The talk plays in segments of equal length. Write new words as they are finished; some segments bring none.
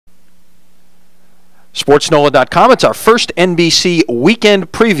SportsNola.com. It's our first NBC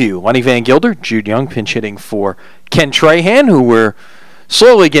weekend preview. Lenny Vangilder, Jude Young, pinch hitting for Ken Trahan, who we're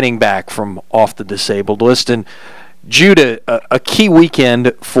slowly getting back from off the disabled list. And Jude, a key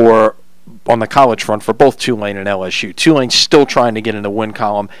weekend on the college front for both Tulane and LSU. Tulane still trying to get in the win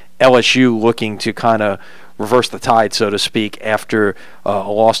column. LSU looking to kind of reverse the tide, so to speak, after a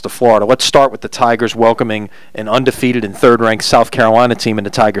loss to Florida. Let's start with the Tigers welcoming an undefeated and third-ranked South Carolina team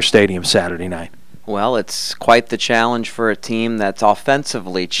into Tiger Stadium Saturday night. Well, it's quite the challenge for a team that's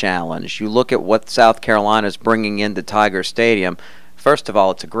offensively challenged. You look at what South Carolina is bringing into Tiger Stadium. First of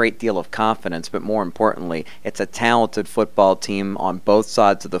all, it's a great deal of confidence, but more importantly, it's a talented football team on both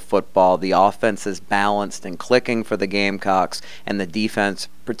sides of the football. The offense is balanced and clicking for the Gamecocks, and the defense,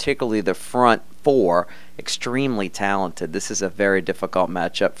 particularly the front four, extremely talented. This is a very difficult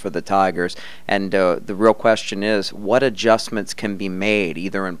matchup for the Tigers, and the real question is what adjustments can be made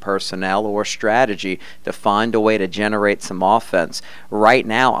either in personnel or strategy to find a way to generate some offense. Right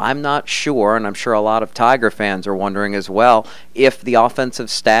now, I'm not sure, and I'm sure a lot of Tiger fans are wondering as well, if the offensive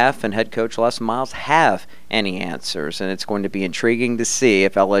staff and head coach Les Miles have any answers, and it's going to be intriguing to see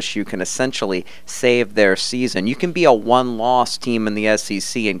if LSU can essentially save their season. You can be a one-loss team in the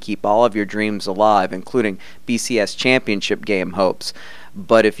SEC and keep all of your dreams alive, including BCS championship game hopes.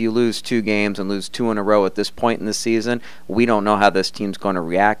 But if you lose 2 games and lose 2 in a row at this point in the season, we don't know how this team's going to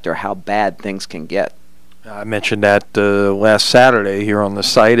react or how bad things can get. I mentioned that last Saturday here on the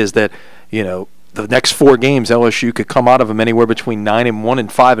site, is that, the next 4 games, LSU could come out of them anywhere between 9-1 and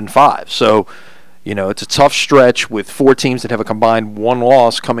 5-5. So, it's a tough stretch with 4 teams that have a combined 1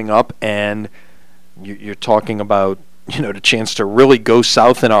 loss coming up, and you're talking about, the chance to really go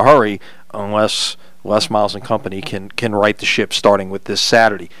south in a hurry unless Les Miles and company can right the ship starting with this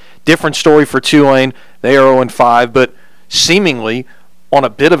Saturday. Different story for Tulane. They are 0-5, but seemingly on a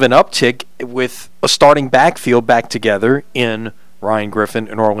bit of an uptick with a starting backfield back together in Ryan Griffin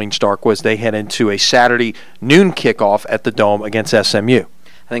and Orleans Darkwa as they head into a Saturday noon kickoff at the Dome against SMU.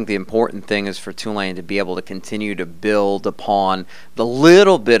 I think the important thing is for Tulane to be able to continue to build upon the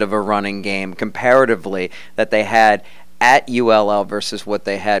little bit of a running game comparatively that they had at ULL versus what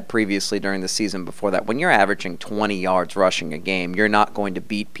they had previously during the season before that. When you're averaging 20 yards rushing a game, you're not going to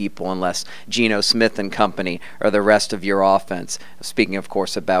beat people unless Geno Smith and company or the rest of your offense. Speaking, of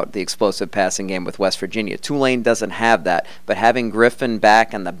course, about the explosive passing game with West Virginia. Tulane doesn't have that, but having Griffin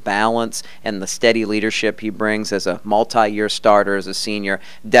back and the balance and the steady leadership he brings as a multi-year starter, as a senior,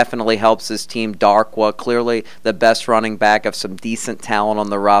 definitely helps his team. Darkwa, clearly the best running back of some decent talent on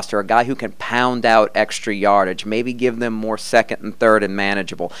the roster, a guy who can pound out extra yardage, maybe give them more second and third and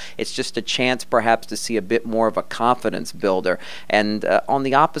manageable. It's just a chance perhaps to see a bit more of a confidence builder. And on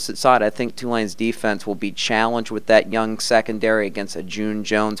the opposite side, I think Tulane's defense will be challenged with that young secondary against a June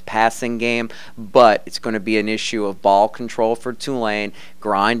Jones passing game, but it's going to be an issue of ball control for Tulane,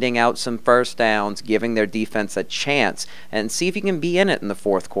 grinding out some first downs, giving their defense a chance, and see if you can be in it in the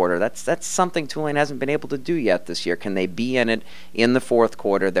fourth quarter. That's something Tulane hasn't been able to do yet this year. Can they be in it in the fourth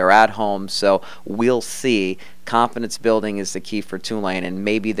quarter? They're at home, so we'll see. Confidence building is the key for Tulane, and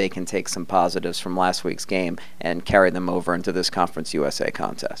maybe they can take some positives from last week's game and carry them over into this Conference USA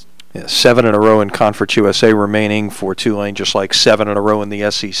contest. Yeah, 7 in a row in Conference USA remaining for Tulane, just like 7 in a row in the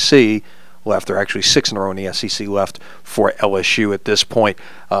SEC left. There are actually 6 in a row in the SEC left for LSU at this point.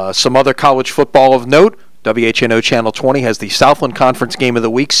 Some other college football of note. WHNO Channel 20 has the Southland Conference Game of the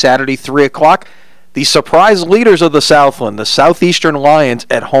Week, Saturday, 3 o'clock. The surprise leaders of the Southland, the Southeastern Lions,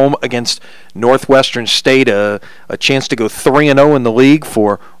 at home against Northwestern State, a chance to go 3-0 in the league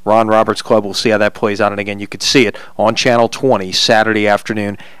for Ron Roberts' club. We'll see how that plays out. And again, you could see it on Channel 20 Saturday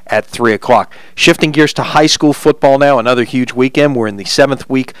afternoon at 3 o'clock. Shifting gears to high school football now, another huge weekend. We're in the 7th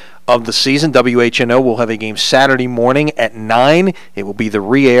week of the season. WHNO will have a game Saturday morning at 9. It will be the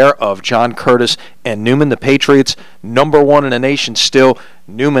re-air of John Curtis and Newman. The Patriots, #1 in the nation still.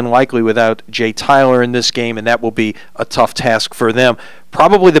 Newman likely without Jay Tyler in this game, and that will be a tough task for them.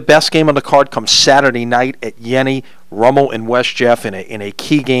 Probably the best game on the card comes Saturday night at Yenny, Rummel and West Jeff in a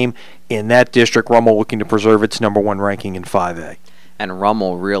key game in that district. Rummel looking to preserve its #1 ranking in 5A. And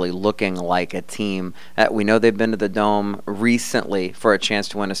Rummel really looking like a team. We know they've been to the Dome recently for a chance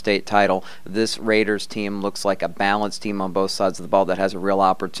to win a state title. This Raiders team looks like a balanced team on both sides of the ball that has a real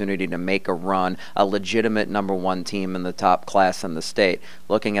opportunity to make a run, a legitimate #1 team in the top class in the state.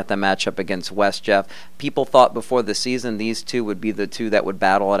 Looking at the matchup against West Jeff, people thought before the season these two would be the two that would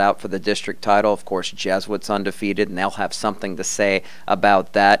battle it out for the district title. Of course, Jesuits undefeated, and they'll have something to say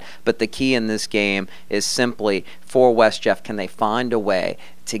about that. But the key in this game is simply for West Jeff, can they find a way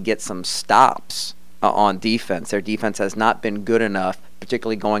to get some stops on defense? Their defense has not been good enough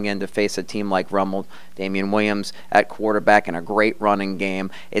particularly going in to face a team like Rummel, Damian Williams at quarterback, and a great running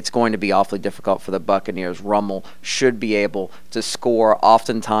game. It's going to be awfully difficult for the Buccaneers. Rummel should be able to score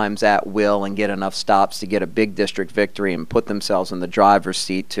oftentimes at will and get enough stops to get a big district victory and put themselves in the driver's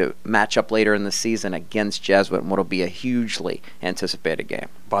seat to match up later in the season against Jesuit in what will be a hugely anticipated game.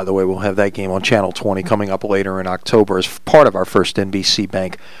 By the way, we'll have that game on Channel 20 coming up later in October as part of our first NBC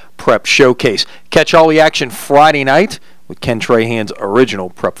Bank Prep Showcase. Catch all the action Friday night with Ken Trahan's original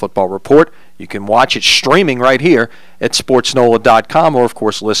Prep Football Report. You can watch it streaming right here at sportsnola.com, or, of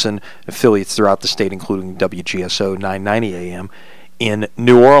course, listen affiliates throughout the state, including WGSO 990 AM in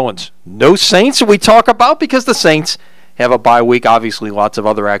New Orleans. No Saints we talk about because the Saints have a bye week. Obviously, lots of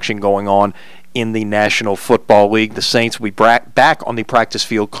other action going on in the National Football League. The Saints will be back on the practice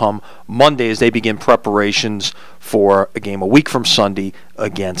field come Monday as they begin preparations for a game a week from Sunday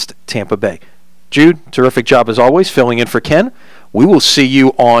against Tampa Bay. Jude, terrific job as always filling in for Ken. We will see you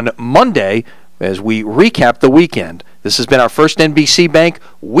on Monday as we recap the weekend. This has been our First NBC Bank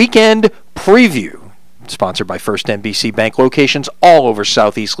Weekend Preview, sponsored by First NBC Bank locations all over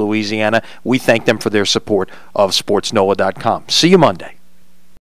Southeast Louisiana. We thank them for their support of SportsNola.com. See you Monday.